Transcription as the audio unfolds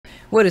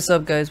What is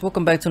up, guys?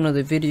 Welcome back to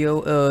another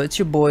video. It's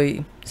your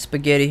boy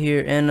Spaghetti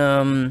here, and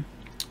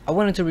I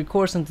wanted to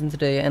record something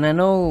today. And I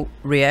know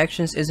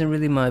reactions isn't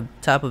really my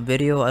type of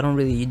video. I don't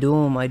really do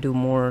them. I do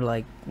more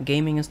like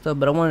gaming and stuff.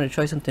 But I wanted to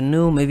try something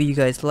new. Maybe you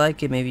guys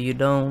like it, maybe you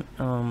don't.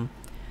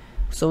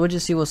 So we'll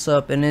just see what's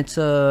up. And it's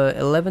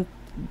 11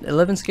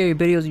 scary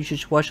videos you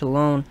should watch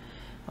alone.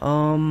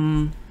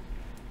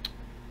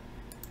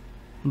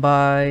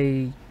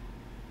 By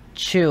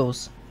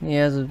Chills. He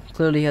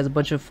clearly has a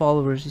bunch of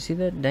followers. You see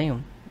that?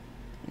 Damn.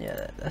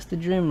 Yeah, that's the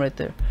dream right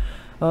there.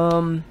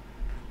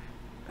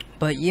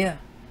 But yeah,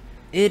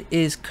 it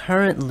is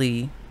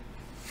currently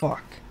It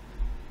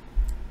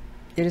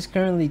is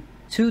currently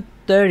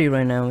 2:30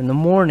 right now in the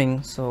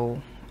morning.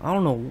 So I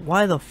don't know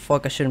why the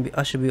fuck I should be.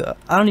 I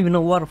don't even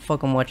know why the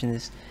fuck I'm watching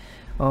this.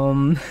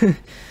 But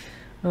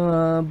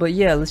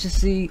yeah, let's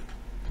see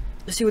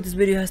what this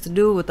video has to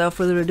do. Without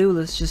further ado,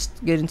 let's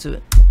just get into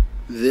it.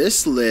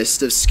 This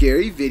list of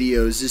scary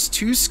videos is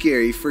too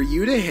scary for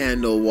you to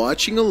handle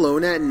watching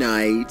alone at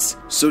night,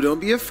 so don't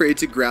be afraid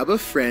to grab a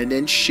friend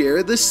and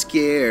share the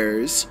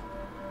scares.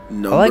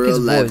 Number I like his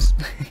 11. voice.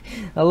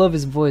 I love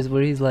his voice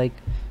where he's like,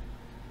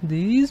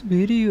 "These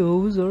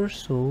videos are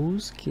so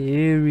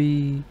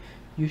scary.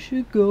 You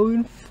should go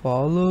and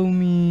follow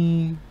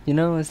me." You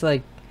know, it's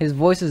like his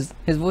voice is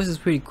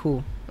pretty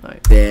cool.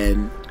 Alright.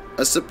 Then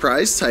a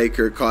surprised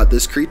hiker caught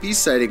this creepy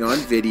sighting on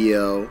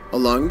video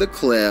along the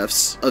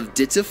cliffs of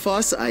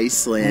Dittefoss,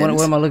 Iceland. What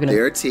am I looking at? They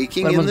are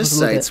taking in the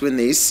sights when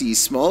they see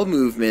small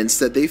movements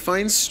that they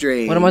find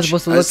strange. What am I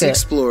supposed to look As the at?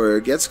 explorer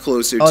gets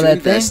closer Oh, to that thing?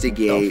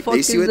 investigate, The they fuck see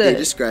is what they that?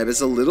 describe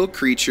as a little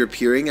creature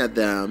peering at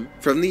them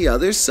from the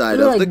other side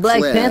Look of the like Black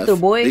cliff. Panther,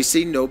 boy. They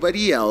say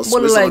nobody else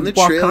Boy, was look on the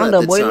like trail Wakanda,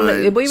 at the boy. Look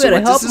time. like- boy, you So better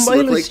what help does him, this boy. He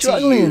look looks like to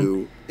struggling.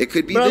 you? It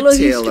could be Bro, the look,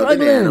 he's tail of an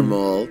struggling.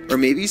 animal, or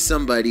maybe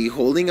somebody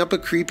holding up a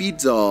creepy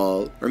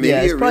doll, or maybe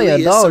Yeah, it's it probably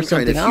really a doll or is some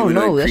kind of something. I don't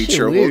know. humanoid That shit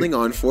creature weird. holding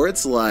on for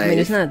its life. I mean,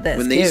 it's not that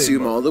when they scary,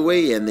 zoom bro. all the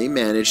way in, they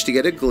manage to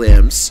get a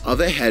glimpse of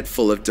a head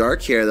full of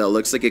dark hair that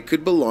looks like it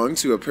could belong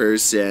to a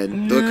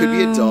person, though it could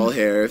be a doll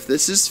hair if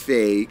this is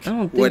fake. I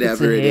don't think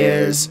Whatever it's a it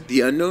hair. is, the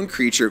unknown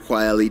creature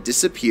quietly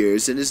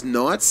disappears and is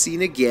not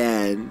seen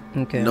again.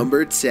 Okay.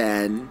 Number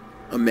 10.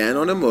 A man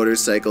on a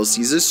motorcycle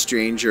sees a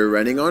stranger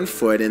running on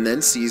foot and then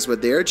sees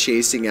what they are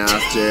chasing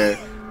after.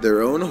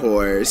 Their own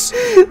horse.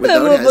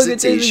 Without motherfucker chasing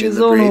hesitation, his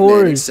the own brave man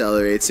horse.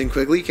 accelerates and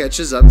quickly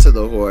catches up to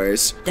the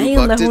horse, who Damn,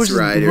 that bucked horse its is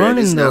rider running, and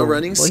is now though.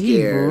 running Boy, he's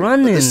scared. But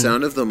running. the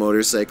sound of the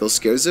motorcycle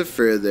scares it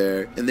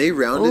further, and they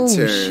round Oh, a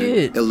turn.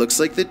 shit. It looks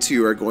like the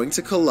two are going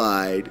to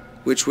collide,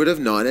 which would have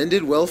not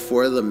ended well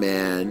for the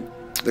man.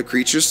 The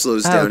creature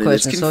slows I have down a in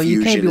its question. So confusion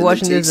you can't be and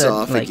watching then this takes at,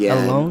 off like,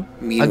 again. alone?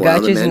 Meanwhile, A guy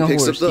the chasing man a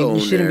picks horse. up the You owner,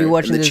 shouldn't be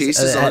watching and the this chase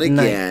is at on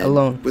night, again.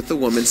 alone. With the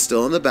woman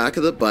still on the back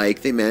of the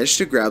bike, they manage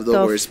to grab the The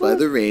horse by fuck?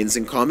 the reins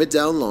and calm it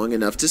down long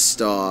enough to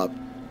stop.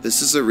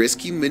 This is a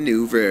risky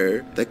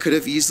maneuver that could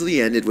have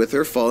easily ended with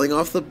her falling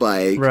off the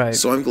bike, Right.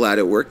 so I'm glad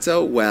it worked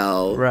out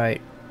well.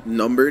 Right.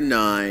 Number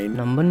 9.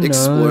 Number 9.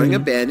 Exploring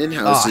abandoned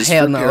houses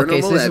hell for no. paranormal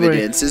Okay, so this is where-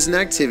 evidence is an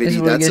activity this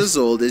is where it that's gets- as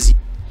old as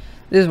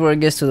This is where it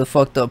gets to the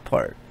fucked up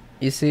part.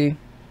 You see?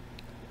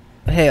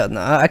 Hell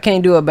no. I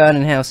can't do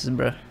abandoned houses,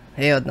 bro.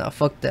 Hell no.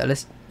 Fuck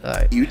that.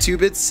 Alright.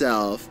 YouTube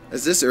itself.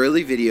 As this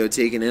early video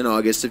taken in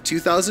August of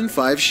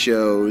 2005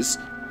 shows,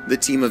 the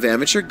team of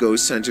amateur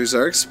ghost hunters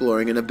are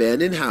exploring an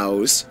abandoned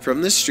house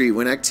from the street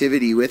when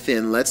activity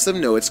within lets them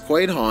know it's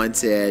quite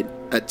haunted.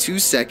 At 2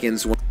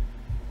 seconds, What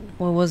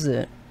was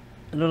it?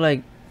 It looked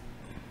like...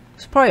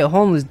 It's probably a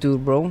homeless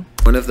dude, bro.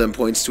 one of them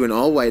points to an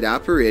all-white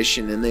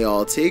apparition and they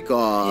all take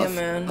off. Yeah,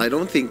 man. I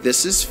don't think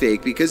this is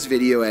fake because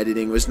video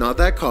editing was not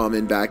that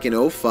common back in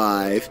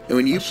 05. And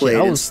when you Oh, shit, play it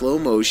I in was- slow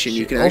motion, you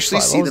shit, can actually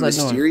 05, see what the was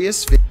I doing?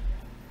 mysterious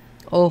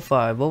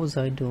 05. What was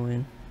I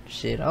doing?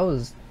 Shit, I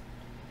was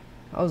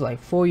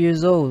like 4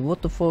 years old.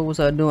 What the fuck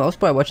was I doing? I was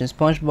probably watching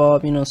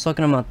SpongeBob, you know,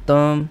 sucking on my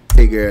thumb.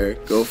 figure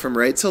go from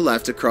right to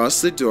left across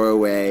the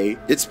doorway.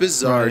 It's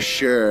bizarre, Right.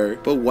 sure,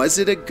 but was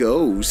it a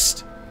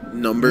ghost?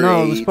 Number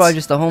No, 8. it was probably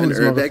just a homeless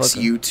An Urbex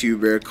motherfucker.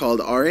 YouTuber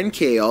called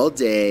RNK All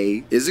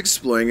Day is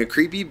exploring a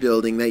creepy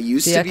building that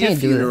used See, to I be a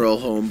can't do that. funeral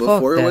home Fuck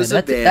before it that. was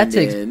That takes-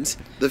 abandoned.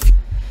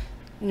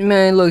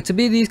 Man, look, to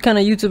be these kind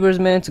of YouTubers,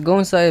 man, to go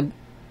inside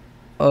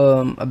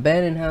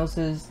abandoned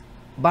houses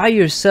by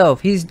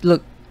yourself. He's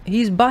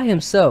by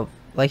himself.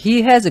 Like,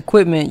 he has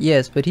equipment,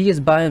 yes, but he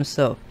is by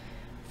himself.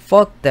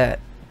 Fuck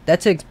that.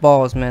 That takes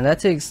balls, man. That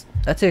takes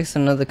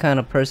another kind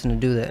of person to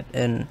do that.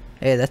 And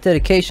hey, that's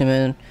dedication,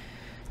 man.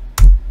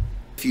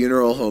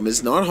 Funeral home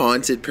is not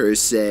haunted per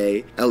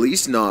se, at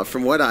least not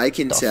from what I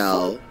can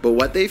tell, but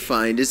what they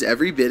find is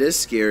every bit as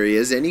scary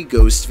as any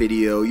ghost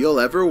video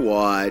you'll ever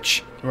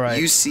watch. Right.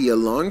 You see, a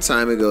long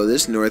time ago,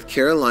 this North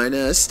Carolina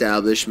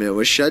establishment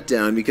was shut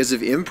down because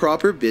of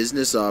improper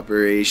business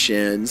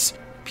operations.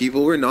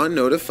 People were not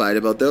notified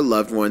about their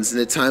loved ones in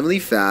a timely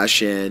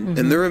fashion,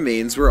 and the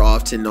remains were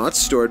often not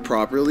stored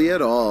properly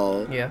at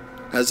all. Yeah.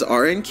 As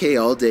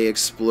RNK All Day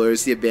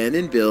explores the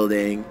abandoned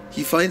building,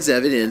 he finds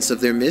evidence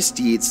of their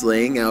misdeeds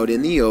laying out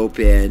in the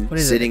open.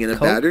 Sitting in a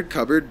battered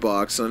cupboard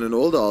box on an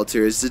old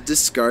altar is a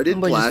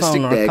discarded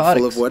plastic bag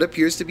full of what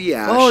appears to be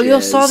ashes. Oh,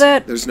 you saw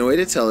that? There's no way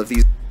to tell if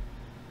these...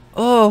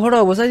 Oh, hold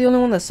on. Was I the only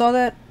one that saw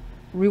that?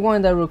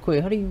 Rewind that real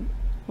quick. How am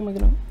I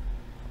gonna...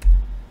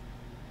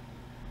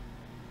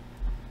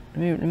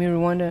 Let me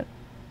rewind that.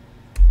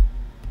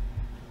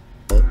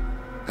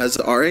 As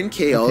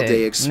RNK All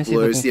Day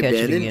explores the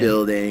abandoned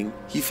building,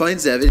 he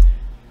finds evidence...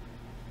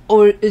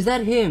 Or is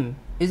that him?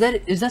 Is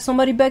that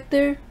somebody back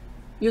there?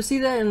 You'll see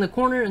that in the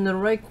corner, in the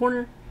right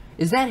corner.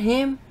 Is that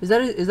him? Is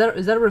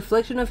that a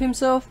reflection of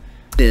himself?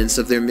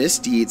 Of their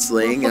misdeeds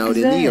laying out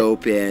in the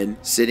open.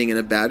 Sitting in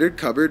a battered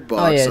cupboard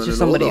box on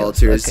an old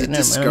altar is a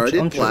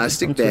discarded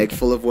plastic bag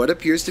full of what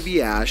appears to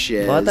be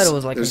ashes. Well, I thought it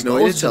was like there's no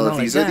way to tell if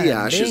these are the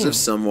ashes of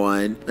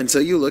someone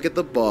until you look at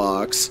the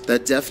box.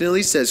 That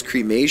definitely says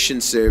cremation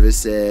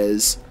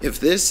services. If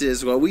this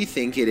is what we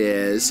think it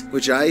is,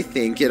 which I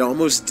think it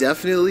almost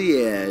definitely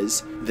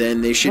is,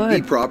 then they should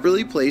be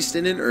properly placed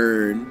in an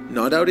urn,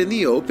 not out in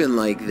the open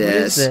like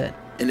this. What is that?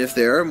 And if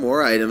there are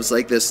more items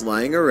like this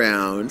lying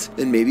around,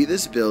 then maybe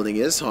this building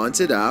is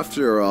haunted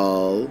after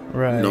all.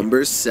 Right.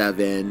 Number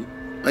 7.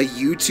 A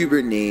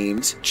YouTuber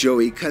named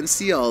Joey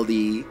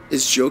Concialdi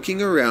is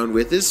joking around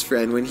with his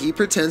friend when he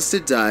pretends to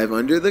dive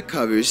under the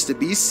covers to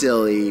be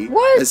silly.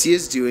 What? As he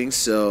is doing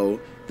so,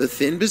 the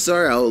thin,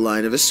 bizarre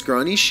outline of a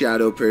scrawny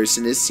shadow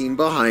person is seen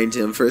behind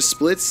him for a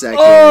split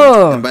second,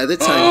 and by the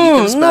time he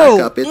comes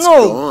back up, it's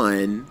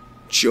gone.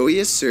 Joey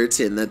is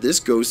certain that this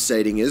ghost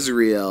sighting is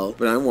real,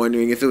 but I'm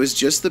wondering if it was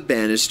just the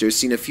banister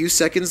seen a few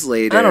seconds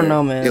later. I don't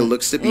know, man. It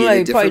looks to be in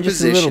a different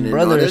position and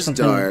not as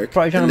dark,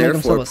 and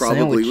therefore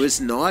probably was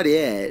not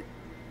it.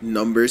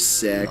 Number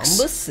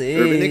 6.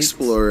 Urban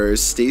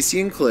explorers Stacy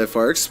and Cliff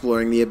are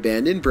exploring the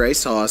abandoned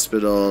Bryce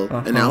Hospital,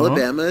 an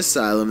Alabama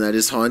asylum that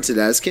is haunted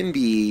as can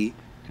be.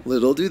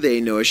 Little do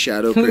they know a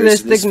shadow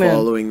person is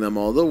following them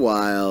all the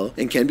while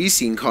and can be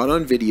seen caught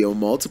on video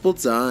multiple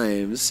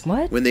times.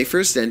 What? When they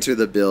first enter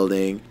the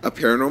building, a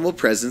paranormal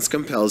presence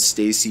compels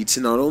Stacy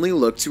to not only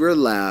look to her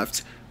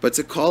left, but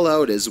to call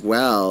out as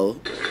well.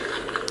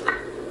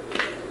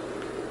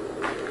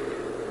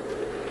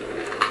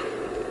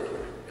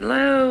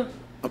 Hello?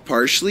 A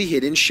partially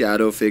hidden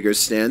shadow figure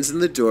stands in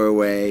the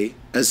doorway.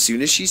 As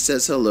soon as she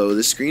says hello,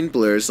 the screen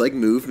blurs like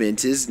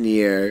movement is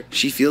near.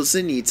 She feels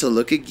the need to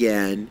look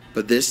again,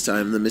 but this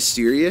time the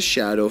mysterious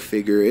shadow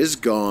figure is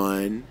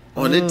gone.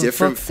 On a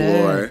different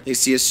floor, they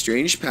see a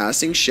strange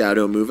passing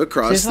shadow move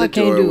across the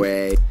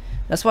doorway.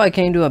 That's why I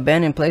can't do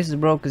abandoned places,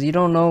 bro, because you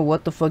don't know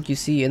what the fuck you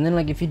see. And then,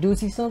 like, if you do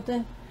see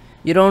something,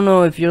 you don't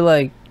know if you're,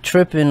 like,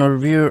 tripping or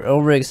if you're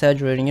over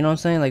exaggerating, you know what I'm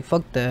saying? Like,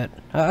 fuck that.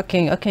 I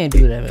can't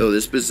do that, man. Though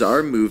this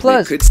bizarre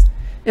movement could...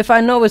 if I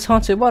know it's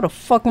haunted, why the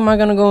fuck am I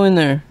gonna go in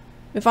there?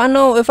 If I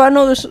know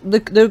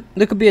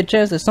there could be a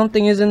chance that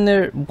something is in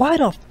there, why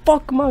the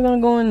fuck am I gonna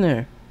go in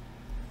there?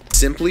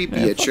 Simply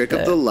be a trick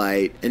of the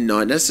light and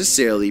not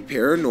necessarily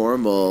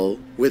paranormal.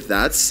 With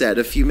that said,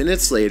 a few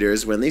minutes later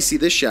is when they see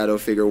the shadow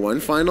figure one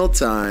final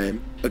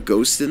time, a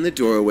ghost in the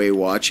doorway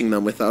watching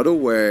them without a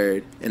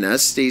word, and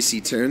as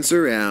Stacy turns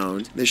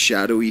around, the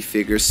shadowy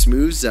figure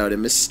smooths out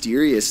and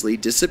mysteriously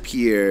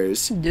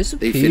disappears.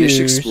 They finish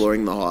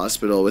exploring the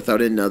hospital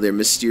without another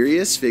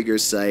mysterious figure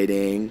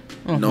sighting.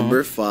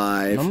 Number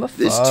 5.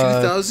 This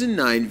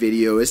 2009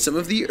 video is some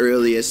of the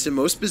earliest and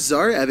most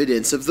bizarre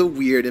evidence of the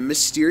weird and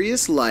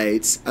mysterious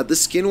lights at the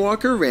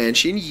Skinwalker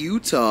Ranch in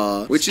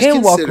Utah, which is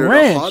considered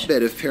a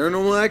hotbed of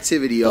paranormal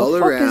activity all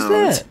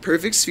around.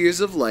 Perfect spheres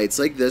of lights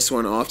like this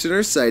one often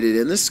are sighted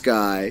in the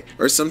sky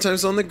or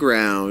sometimes on the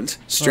ground.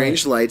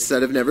 Strange lights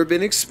that have never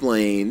been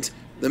explained.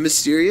 The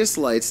mysterious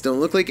lights don't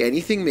look like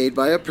anything made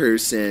by a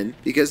person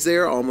because they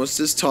are almost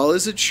as tall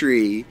as a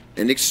tree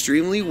and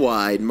extremely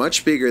wide,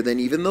 much bigger than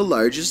even the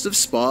largest of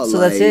spotlights. So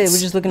that's it, we're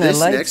just looking at lights?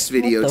 This next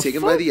video,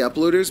 taken by the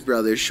uploader's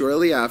brother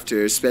shortly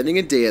after spending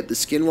a day at the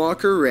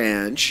Skinwalker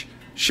Ranch,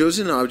 shows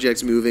an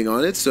object moving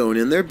on its own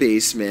in their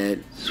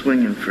basement.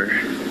 Swinging for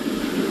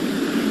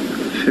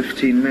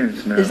 15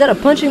 minutes now. Is that a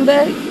punching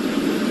bag?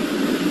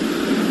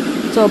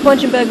 So a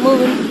punching bag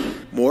moving?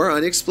 More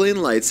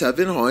unexplained lights have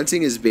been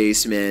haunting his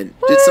basement.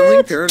 Did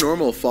something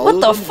paranormal follow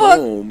them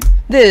home?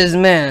 This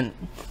man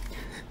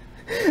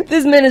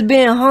is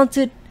being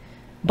haunted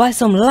by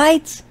some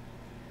lights?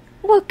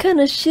 What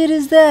kind of shit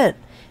is that?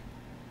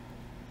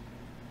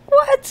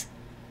 What?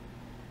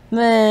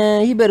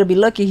 Man, he better be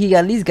lucky he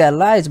at least got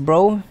lights,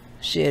 bro.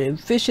 Shit,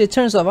 if this shit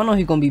turns off, I know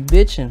he gonna be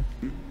bitching.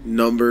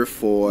 Number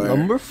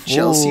 4.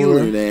 Chelsea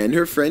Luna and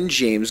her friend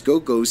James go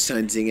ghost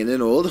hunting in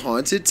an old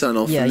haunted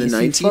tunnel from the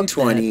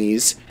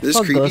 1920s. This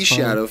creepy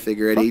shadow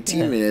figure at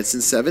 18 minutes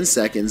and 7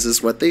 seconds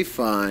is what they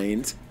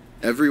find.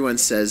 Everyone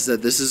says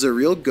that this is a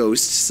real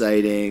ghost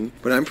sighting,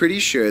 but I'm pretty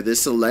sure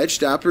this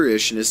alleged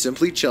apparition is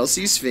simply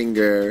Chelsea's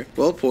finger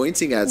while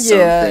pointing at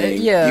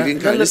something. Yeah, you can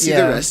kind of see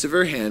the rest of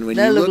her hand when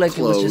you look like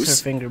close. It was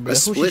just her finger, bro. A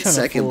split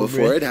second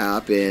before it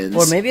happens.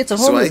 Or maybe it's a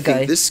so I homeless think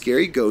guy. this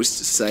scary ghost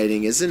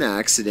sighting is an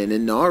accident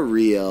and not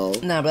real.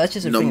 Nah, but that's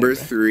just a Number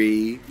finger,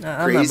 3.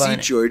 Crazy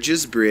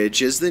George's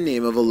Bridge is the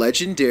name of a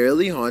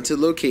legendarily haunted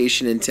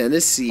location in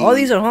Tennessee. All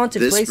these are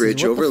haunted This places.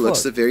 bridge What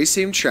overlooks the the very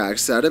same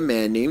tracks that a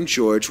man named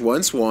George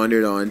once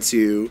wandered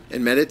onto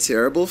and met a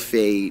terrible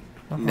fate.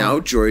 Now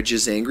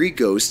George's angry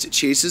ghost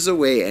chases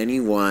away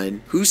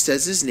anyone who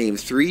says his name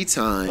 3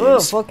 times. Oh,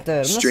 fuck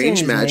that.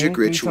 Strange magic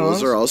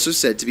rituals are also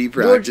said to be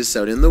practiced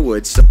out in the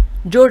woods.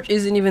 George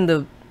isn't even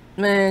the...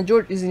 Man,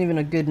 George isn't even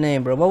a good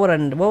name, bro.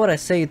 Why would I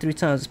say it 3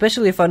 times?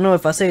 Especially if I know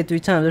if I say it 3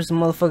 times, there's a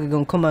motherfucker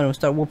gonna come out and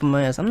start whooping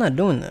my ass. I'm not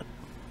doing that.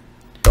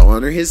 To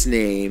honor his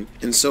name,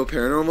 and so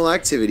paranormal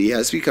activity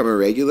has become a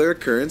regular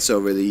occurrence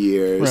over the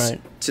years.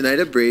 Right. Tonight,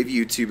 a brave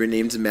YouTuber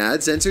named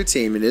Mads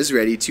Entertainment is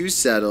ready to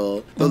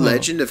settle the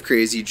legend of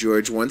Crazy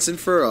George once and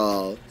for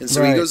all. And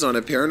so he goes on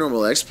a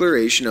paranormal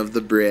exploration of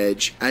the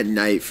bridge at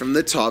night from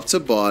the top to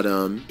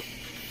bottom.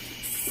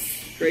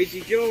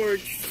 Crazy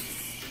George.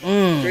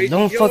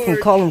 Don't fucking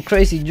call him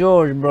Crazy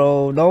George,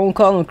 bro. Don't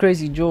call him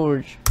Crazy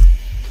George.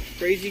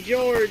 Crazy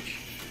George.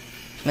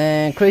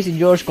 Man, Crazy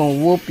George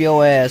gonna whoop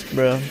your ass,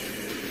 bro.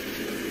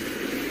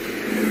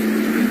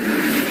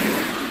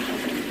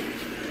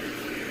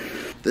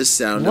 The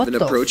sound of an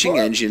approaching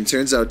engine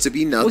turns out to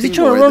be nothing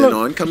more more than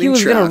oncoming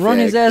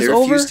traffic. They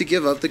over? refuse to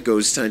give up the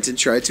ghost hunt and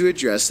try to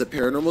address the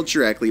paranormal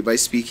directly by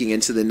speaking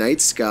into the night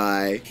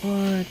sky.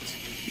 What?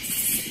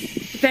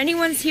 If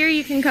anyone's here,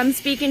 you can come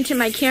speak into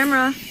my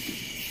camera.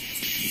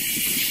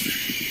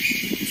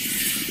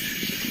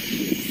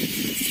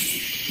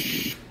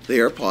 They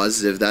are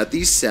positive that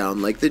these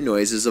sound like the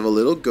noises of a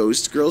little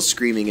ghost girl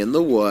screaming in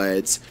the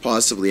woods,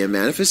 possibly a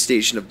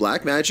manifestation of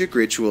black magic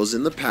rituals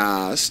in the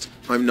past.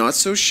 I'm not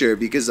so sure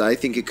because I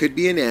think it could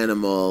be an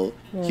animal.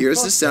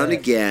 Here's the sound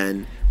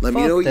again. Let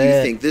me know what you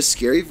think this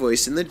scary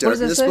voice in the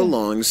darkness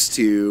belongs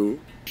to.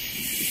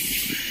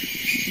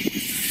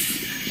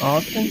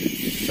 Austin?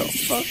 The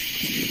fuck?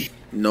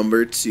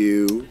 Number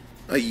 2.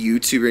 A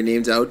YouTuber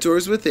named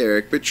Outdoors with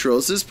Eric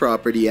patrols his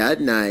property at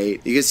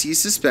night because he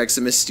suspects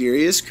a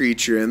mysterious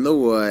creature in the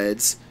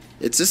woods.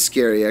 It's a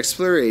scary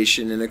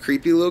exploration and a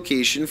creepy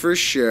location for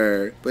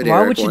sure, but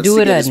Eric wants to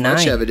get as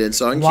much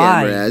evidence on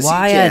camera as he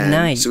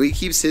can, so he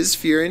keeps his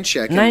fear in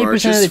check and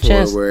marches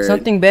forward.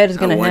 Something bad is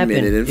gonna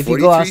happen if you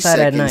go outside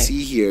at night.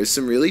 He hears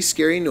some really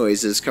scary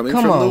noises coming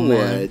from the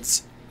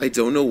woods. I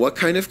don't know what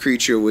kind of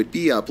creature would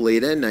be up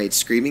late at night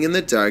screaming in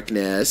the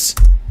darkness.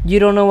 You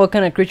don't know what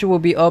kind of creature will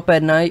be up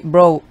at night,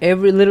 bro.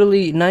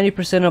 Literally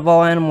 90% of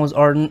all animals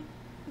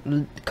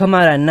come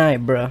out at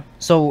night, bro.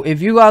 So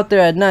if you out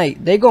there at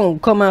night, they gonna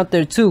come out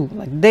there too.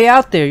 Like, they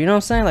out there, you know what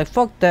I'm saying? Like,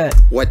 fuck that.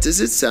 What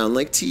does it sound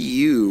like to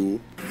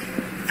you?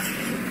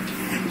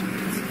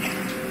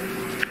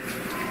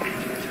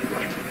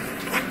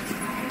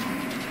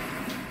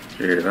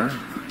 Hear that?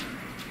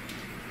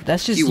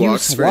 That's just he you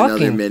walks for walking.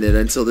 another minute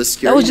until the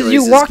scary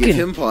noises give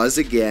him pause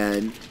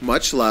again.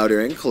 Much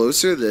louder and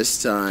closer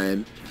this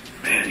time.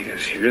 Man, you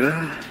guys hear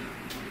that?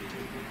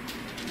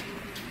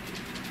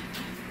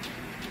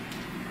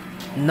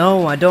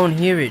 No, I don't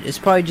hear it. It's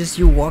probably just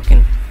you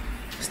walking.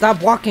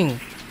 Stop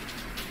walking.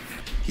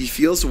 He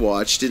feels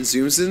watched and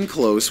zooms in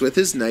close with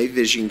his night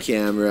vision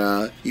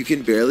camera. You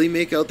can barely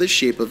make out the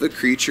shape of a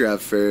creature at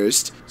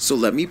first, so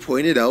let me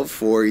point it out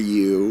for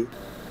you.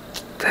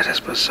 That is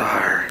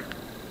bizarre.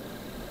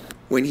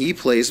 When he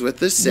plays with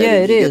the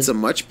setting, he gets a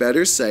much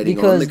better sighting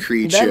on the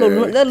creature,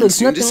 and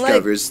soon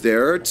discovers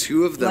there are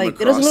 2 of them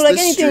across the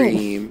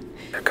stream.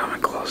 They're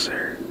coming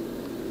closer.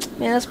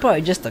 Man, that's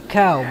probably just a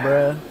cow,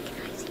 bruh.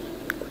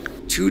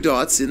 2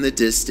 dots in the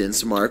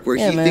distance mark where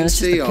he thinks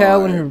they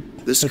are.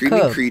 The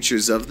screaming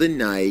creatures of the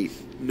night.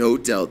 No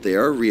doubt they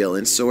are real,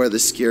 and so are the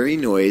scary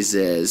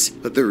noises.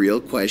 But the real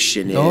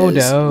question is,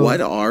 what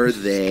are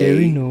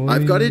they?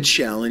 I've got a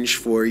challenge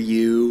for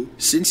you.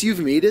 Since you've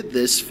made it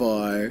this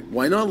far,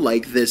 why not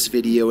like this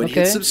video and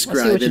hit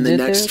subscribe in the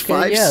next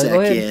 5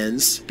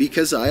 seconds?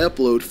 Because I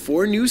upload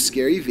 4 new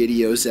scary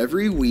videos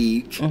every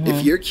week.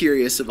 If you're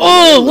curious about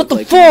what I look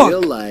like in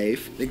real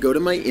life, then go to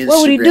my Instagram.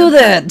 Why would he do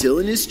that?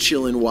 Dylan is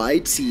chillin'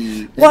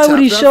 YT. Why would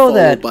he show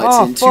that?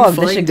 Oh fuck,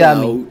 that shit got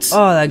me.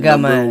 Oh, that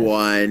got my. Number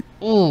 1.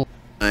 Ooh.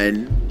 Number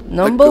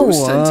 1. A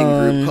ghost hunting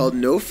group called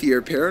No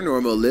Fear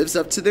Paranormal lives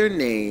up to their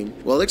name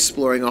while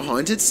exploring a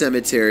haunted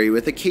cemetery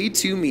with a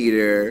K2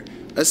 meter,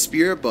 a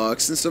spirit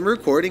box, and some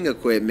recording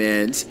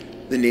equipment.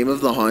 The name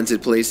of the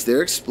haunted place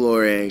they're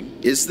exploring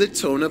is the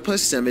Tonopah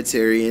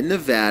Cemetery in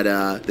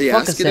Nevada. They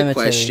ask it a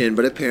question,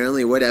 but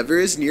apparently whatever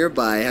is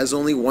nearby has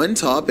only one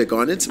topic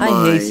on its mind.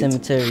 I hate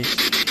cemeteries.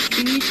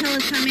 Can you tell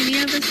us how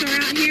many of us are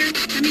out here?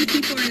 How many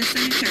people are in the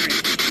cemetery?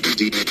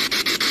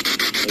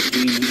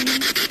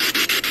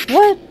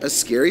 What? A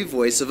scary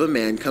voice of a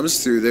man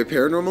comes through their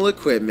paranormal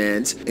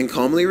equipment and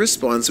calmly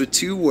responds with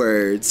 2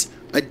 words,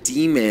 a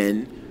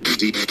demon.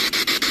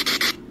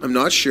 I'm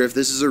not sure if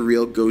this is a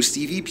real ghost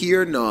EVP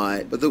or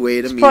not, but the way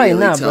it probably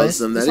immediately not, bro. tells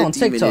them It's that a on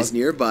demon TikTok. is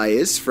nearby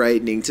is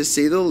frightening to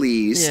say the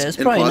least, Yeah, it's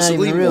and probably not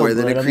possibly even real, more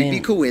than a but I creepy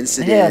mean,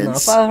 coincidence. hell no.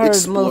 If I heard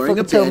Exploring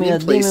motherfucker tell me a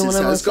abandoned demon places when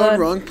I'm has gone outside,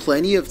 wrong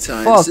plenty of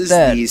times fuck as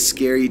that. these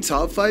scary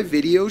top 5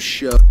 video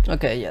show.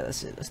 Okay, yeah,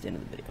 that's it. That's the end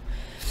of the video.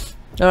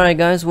 Alright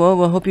guys,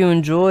 well, I hope you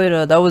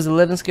enjoyed. That was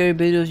 11 scary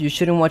videos you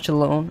shouldn't watch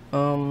alone.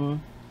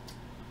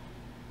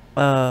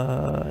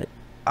 I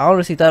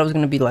honestly thought it was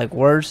gonna be like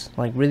worse,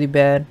 like really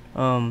bad.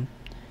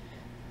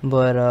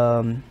 But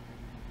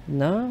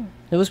no,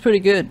 it was pretty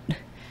good.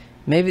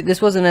 Maybe this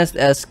wasn't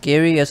as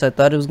scary as I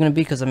thought it was gonna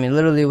be, because I mean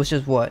literally it was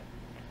just what?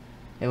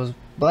 It was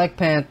Black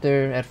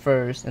Panther at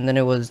first, and then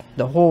it was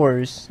the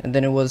horrors, and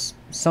then it was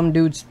some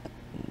dudes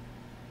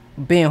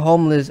being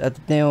homeless at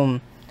the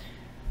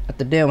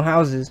damn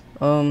houses.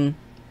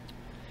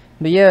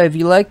 But yeah, if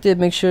you liked it,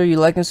 make sure you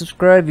like and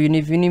subscribe.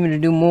 If you need me to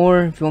do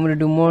more, if you want me to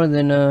do more,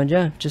 then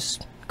yeah,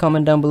 just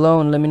comment down below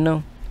and let me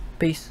know.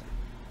 Peace.